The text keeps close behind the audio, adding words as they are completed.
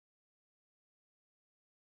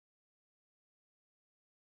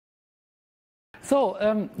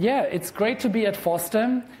Yeah, it's great to be at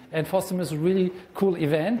FOSDEM, and FOSDEM is a really cool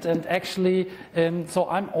event. And actually, so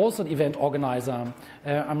I'm also an event organizer.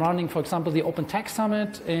 I'm running, for example, the Eventyay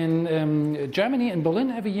Summit in Germany, in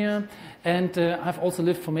Berlin every year. And I've also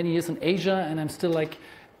lived for many years in Asia, and I'm still like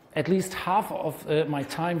at least half of my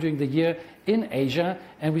time during the year in Asia,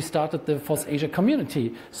 and we started the FOSSASIA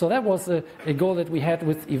community. So that was a goal that we had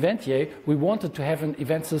with Eventyay. We wanted to have an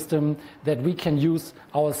event system that we can use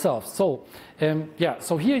ourselves. So yeah,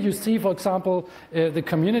 so here you see, for example, the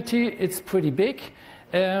community. It's pretty big.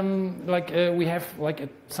 We have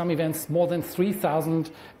some events, more than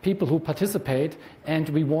 3,000 people who participate, and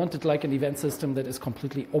we wanted like an event system that is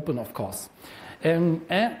completely open, of course. And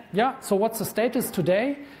yeah, so what's the status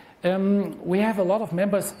today? We have a lot of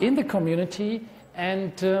members in the community,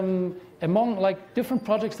 and among like different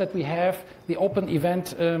projects that we have, the Open Event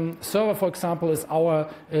Server, for example, is our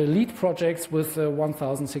lead projects with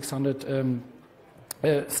 1,600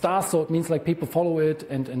 stars. So it means like people follow it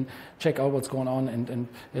and check out what's going on, and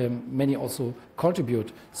many also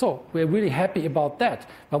contribute. So we're really happy about that.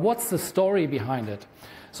 But what's the story behind it?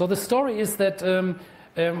 So the story is that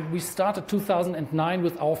we started 2009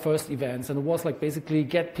 with our first events, and it was like basically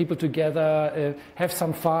get people together, have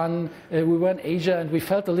some fun. We were in Asia, and we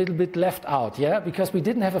felt a little bit left out, yeah, because we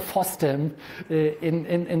didn't have a FOSDEM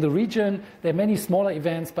in the region. There are many smaller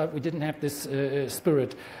events, but we didn't have this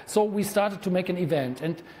spirit. So we started to make an event,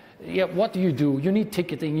 and yeah, what do? You need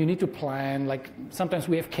ticketing, you need to plan. Like sometimes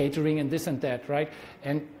we have catering and this and that, right?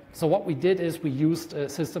 And so what we did is we used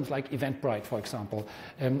systems like Eventbrite, for example,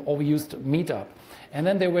 or we used Meetup. And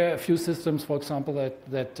then there were a few systems, for example,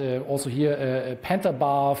 that also here,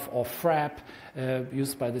 Pentabath or Frapp,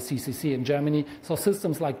 used by the CCC in Germany. So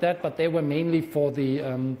systems like that, but they were mainly for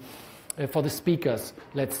the speakers,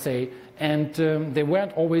 let's say. And they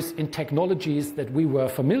weren't always in technologies that we were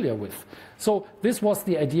familiar with. So this was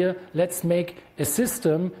the idea. Let's make a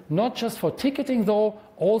system, not just for ticketing though,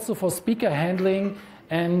 also for speaker handling,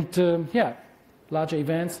 and yeah, larger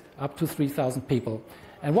events up to 3,000 people.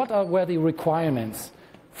 And what were the requirements?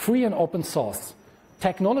 Free and open source.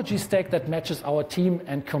 Technology stack that matches our team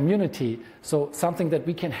and community. So something that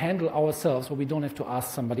we can handle ourselves, where we don't have to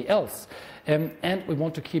ask somebody else. And we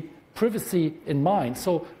want to keep privacy in mind.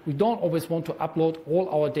 So we don't always want to upload all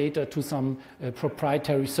our data to some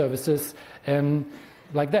proprietary services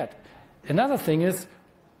like that. Another thing is,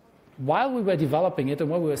 while we were developing it and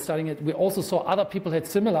while we were studying it, we also saw other people had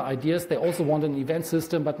similar ideas. They also wanted an event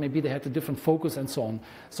system, but maybe they had a different focus and so on.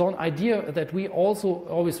 So an idea that we also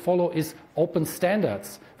always follow is open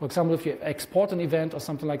standards. For example, if you export an event or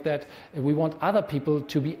something like that, we want other people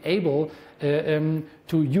to be able to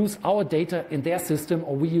use our data in their system,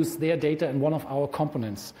 or we use their data in one of our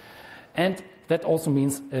components. And that also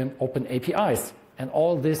means open APIs. And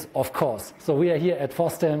all this, of course. So we are here at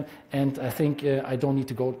FOSDEM, and I think I don't need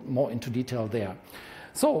to go more into detail there.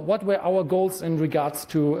 So what were our goals in regards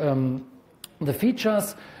to the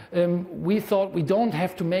features? We thought we don't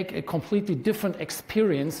have to make a completely different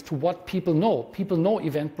experience to what people know. People know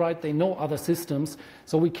Eventbrite, they know other systems,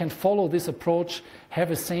 so we can follow this approach, have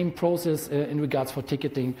the same process in regards for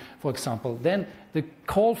ticketing, for example. Then the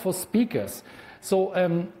call for speakers. So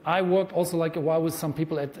I worked also like a while with some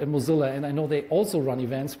people at Mozilla, and I know they also run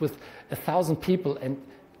events with 1,000 people, and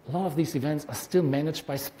a lot of these events are still managed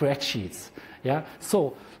by spreadsheets. Yeah,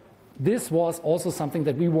 so this was also something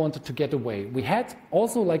that we wanted to get away. We had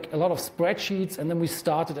also like a lot of spreadsheets, and then we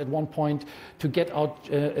started at one point to get out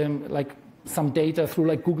like some data through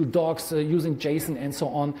like Google Docs using JSON and so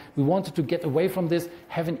on. We wanted to get away from this,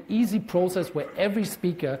 have an easy process where every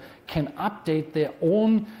speaker can update their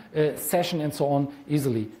own session and so on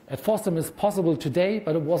easily. At FOSDEM it's possible today,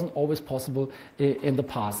 but it wasn't always possible in the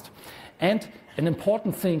past. And an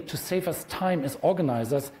important thing to save us time as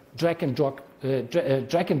organizers, drag and drop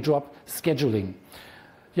scheduling.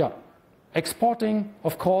 Yeah. Exporting,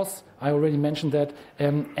 of course, I already mentioned that,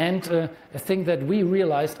 and a thing that we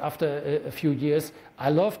realized after a few years,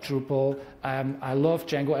 I love Drupal, I love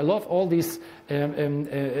Django, I love all these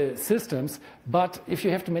systems, but if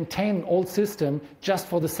you have to maintain an old system just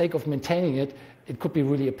for the sake of maintaining it, it could be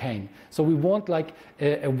really a pain. So we want like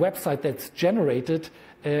a website that's generated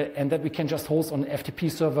and that we can just host on an FTP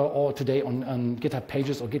server, or today on GitHub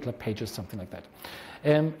Pages or GitLab Pages, something like that.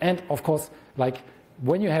 And of course, like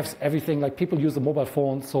when you have everything, like people use a mobile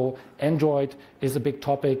phone, so Android is a big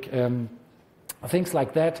topic, things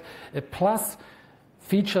like that. Plus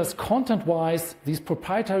features content-wise, these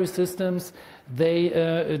proprietary systems,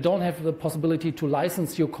 they don't have the possibility to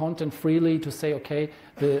license your content freely, to say, okay,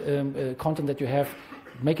 the content that you have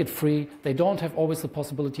make it free. They don't have always the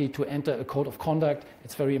possibility to enter a code of conduct.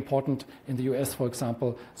 It's very important in the US, for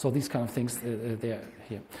example. So these kind of things, they're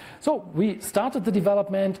here. So we started the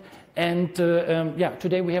development, and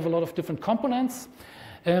today we have a lot of different components.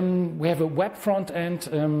 We have a web front end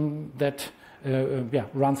that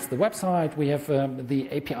runs the website. We have the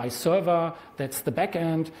API server, that's the back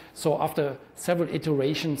end. So after several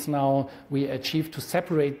iterations now, we achieved to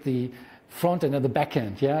separate the front end and the back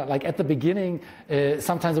end. Yeah, like at the beginning,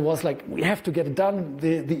 sometimes it was like, we have to get it done.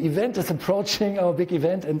 The event is approaching, our big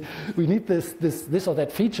event, and we need this or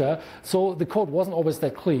that feature. So the code wasn't always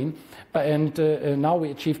that clean. And now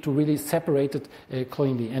we achieved to really separate it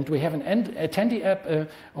cleanly. And we have an attendee app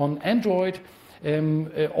on Android.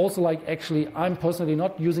 Also, like, actually, I'm personally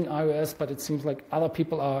not using iOS, but it seems like other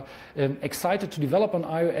people are excited to develop on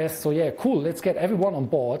iOS. So yeah, cool, let's get everyone on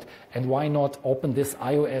board, and why not open this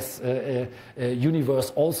iOS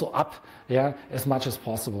universe also up, yeah, as much as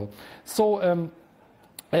possible. So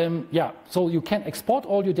so you can export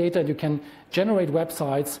all your data, and you can generate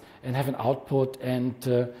websites and have an output, and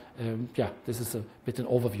this is a bit an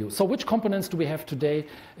overview. So which components do we have today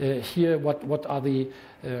here? What are the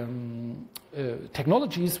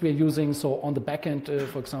technologies we're using? So on the back end,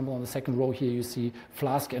 for example, on the second row here, you see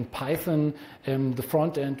Flask and Python. The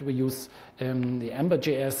front end, we use the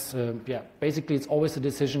Ember.js. Basically, it's always a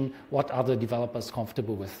decision, what are the developers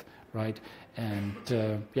comfortable with, right? And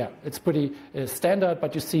it's pretty standard,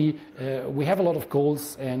 but you see we have a lot of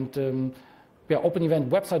goals, and Open Event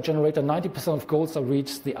Website Generator, 90% of goals are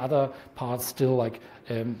reached. The other parts still like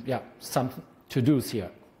some to-dos here.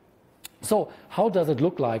 So how does it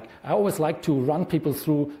look like? I always like to run people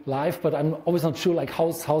through live, but I'm always not sure like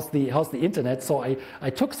how's the internet. So I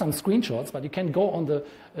took some screenshots, but you can go on the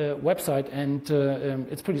website, and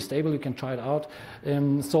it's pretty stable. You can try it out.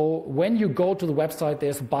 So when you go to the website,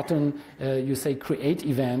 there's a button. You say Create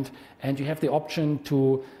Event, and you have the option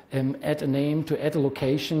to add a name, to add a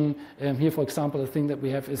location. Here, for example, the thing that we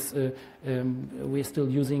have is we're still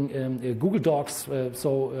using Google Docs,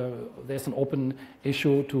 so there's an open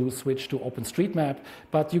issue to switch to OpenStreetMap.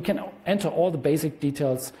 But you can enter all the basic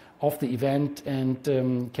details of the event, and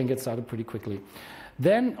can get started pretty quickly.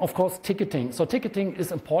 Then, of course, ticketing. So ticketing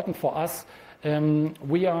is important for us.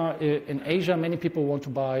 We are in Asia. Many people want to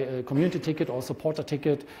buy a community ticket or supporter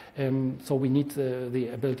ticket, so we need the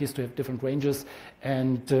abilities to have different ranges,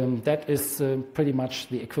 and that is pretty much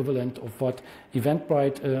the equivalent of what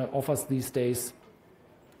Eventbrite offers these days.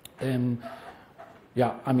 I mean,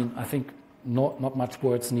 I think not much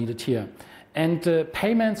words needed here. And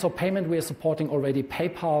payment, so payment, we are supporting already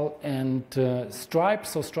PayPal and Stripe.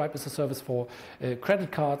 So Stripe is a service for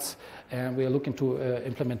credit cards, and we are looking to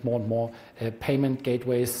implement more and more payment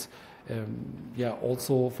gateways.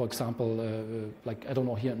 Also, for example, like, I don't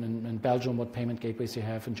know, here in Belgium what payment gateways you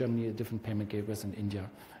have. In Germany, different payment gateways. In India.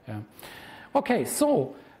 Okay,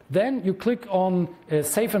 so then you click on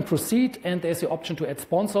Save and Proceed, and there's the option to add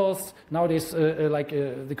sponsors. Nowadays,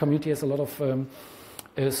 the community has a lot of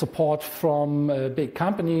support from big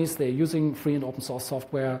companies. They're using free and open source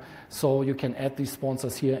software, so you can add these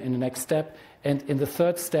sponsors here in the next step. And in the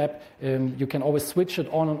third step, you can always switch it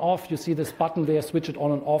on and off. You see this button there, switch it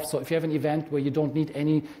on and off. So if you have an event where you don't need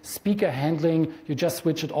any speaker handling, you just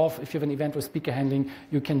switch it off. If you have an event with speaker handling,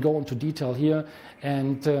 you can go into detail here,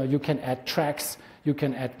 and you can add tracks. You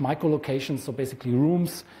can add micro-locations, so basically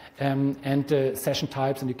rooms, and session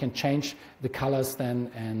types, and you can change the colors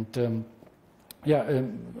then, and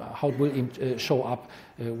how it will show up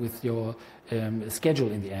with your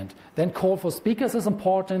schedule in the end. Then call for speakers is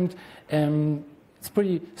important. It's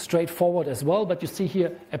pretty straightforward as well, but you see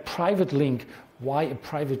here a private link. Why a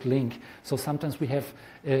private link? So sometimes we have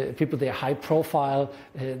people, they're high profile,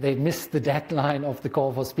 they missed the deadline of the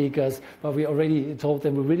call for speakers, but we already told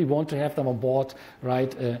them we really want to have them on board,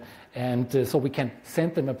 right? So we can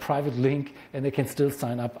send them a private link, and they can still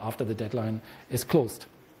sign up after the deadline is closed.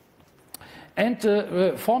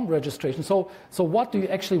 And form registration. So what do you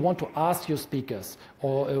actually want to ask your speakers,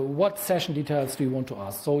 or what session details do you want to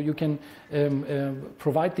ask? So you can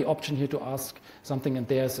provide the option here to ask something, and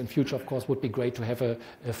there's in future, of course, would be great to have a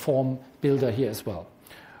form builder here as well.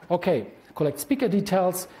 Okay, collect speaker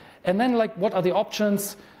details, and then like what are the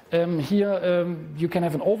options? Here you can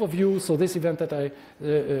have an overview. So this event that I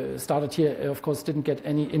started here, of course, didn't get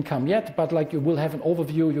any income yet, but like you will have an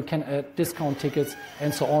overview. You can add discount tickets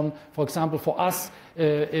and so on. For example, for us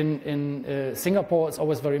in Singapore, it's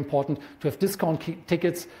always very important to have discount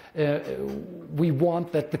tickets. We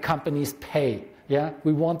want that the companies pay. Yeah,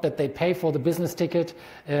 we want that they pay for the business ticket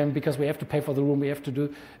because we have to pay for the room. We have to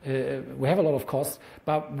do. We have a lot of costs,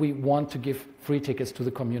 but we want to give free tickets to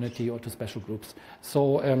the community or to special groups.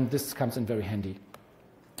 So this comes in very handy.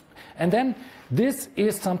 And then this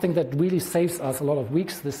is something that really saves us a lot of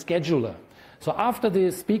weeks, the scheduler. So after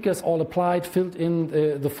the speakers all applied, filled in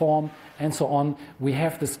the form, and so on, we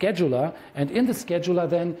have the scheduler. And in the scheduler,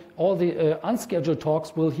 then all the unscheduled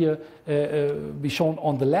talks will here be shown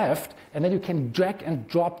on the left. And then you can drag and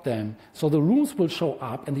drop them. So the rooms will show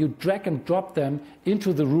up, and you drag and drop them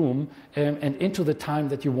into the room and into the time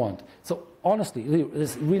that you want. So honestly,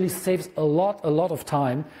 this really saves a lot of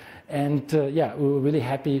time. And yeah, we were really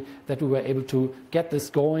happy that we were able to get this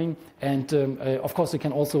going. And of course, you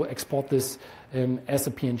can also export this as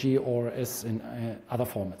a PNG or as in other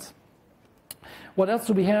formats. What else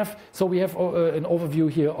do we have? So we have an overview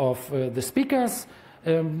here of the speakers,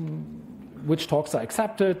 which talks are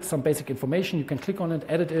accepted, some basic information. You can click on it,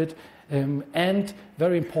 edit it. And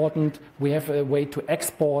very important, we have a way to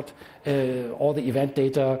export all the event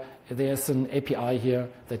data. There's an API here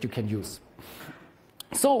that you can use.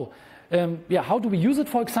 So, yeah, how do we use it,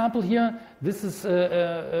 for example, here? This is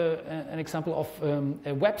an example of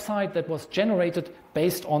a website that was generated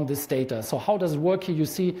based on this data. So how does it work here? You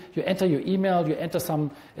see, you enter your email, you enter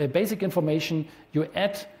some basic information, you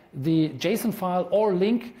add the JSON file or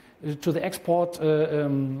link to the export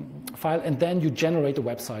file, and then you generate a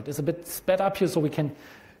website. It's a bit sped up here so we can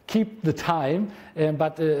keep the time,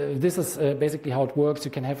 but this is basically how it works.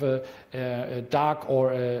 You can have a dark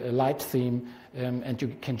or a light theme, and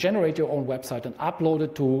you can generate your own website and upload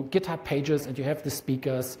it to GitHub pages, and you have the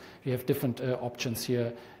speakers, you have different options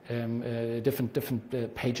here,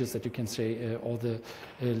 different pages that you can say, all the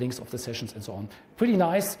links of the sessions and so on. Pretty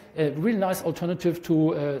nice, really nice alternative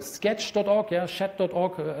to sketch.org, yeah,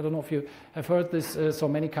 chat.org. I don't know if you have heard this, so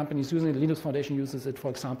many companies using it. The Linux Foundation uses it, for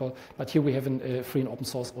example, but here we have a free and open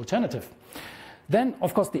source alternative. Then,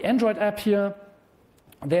 of course, the Android app here.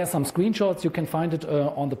 There are some screenshots. You can find it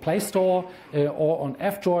on the Play Store or on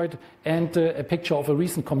F-Droid, and a picture of a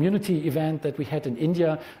recent community event that we had in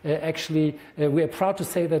India. Actually, we are proud to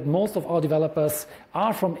say that most of our developers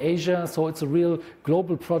are from Asia, so it's a real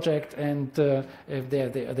global project, and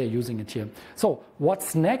they're using it here. So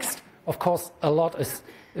what's next? Of course, a lot is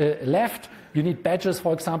left. You need badges,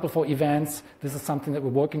 for example, for events. This is something that we're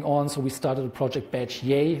working on. So we started a project Badge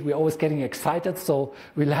Yay. We're always getting excited, so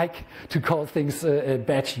we like to call things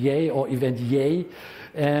Badge Yay or Event Yay.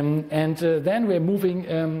 And then we're moving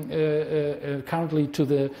currently to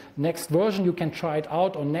the next version. You can try it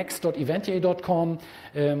out on next.eventyay.com.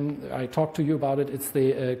 I talked to you about it. It's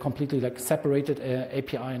the completely like separated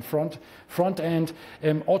API and front end.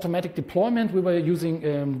 Automatic deployment. We were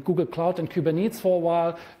using Google Cloud and Kubernetes for a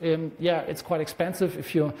while. Yeah, it's quite expensive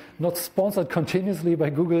if you're not sponsored continuously by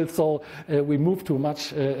Google. So we moved to a much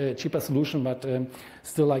cheaper solution, but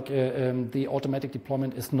still, like the automatic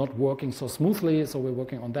deployment is not working so smoothly. So we're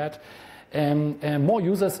working on that. And more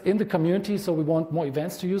users in the community, so we want more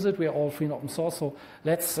events to use it. We are all free and open source, so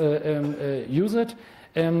let's use it.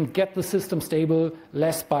 Get the system stable,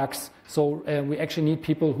 less bugs. So we actually need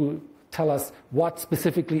people who tell us what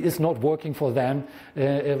specifically is not working for them,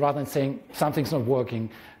 rather than saying something's not working,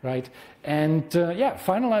 right? And yeah,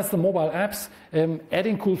 finalize the mobile apps,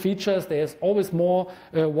 adding cool features. There's always more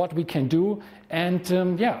what we can do.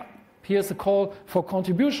 And yeah, here's a call for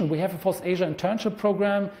contribution. We have a FOSSASIA internship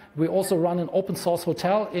program. We also run an open source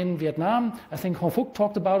hotel in Vietnam. I think Hong Phuc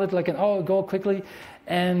talked about it like an hour ago quickly.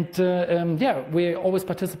 And yeah, we always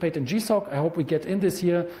participate in GSOC. I hope we get in this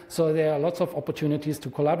year. So there are lots of opportunities to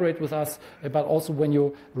collaborate with us. But also when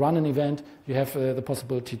you run an event, you have the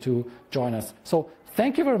possibility to join us. So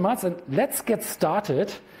thank you very much, and let's get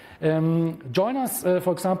started. Join us,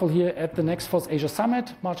 for example, here at the next FOSSASIA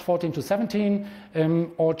Summit, March 14 to 17,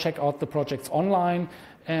 or check out the projects online.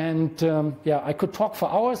 And yeah, I could talk for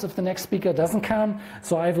hours if the next speaker doesn't come.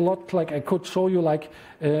 So I have a lot, like I could show you like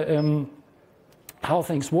how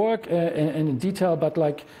things work in detail, but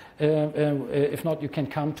like if not, you can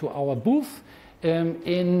come to our booth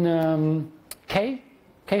in K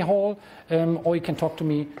Hall, or you can talk to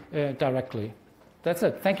me directly. That's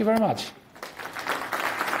it. Thank you very much.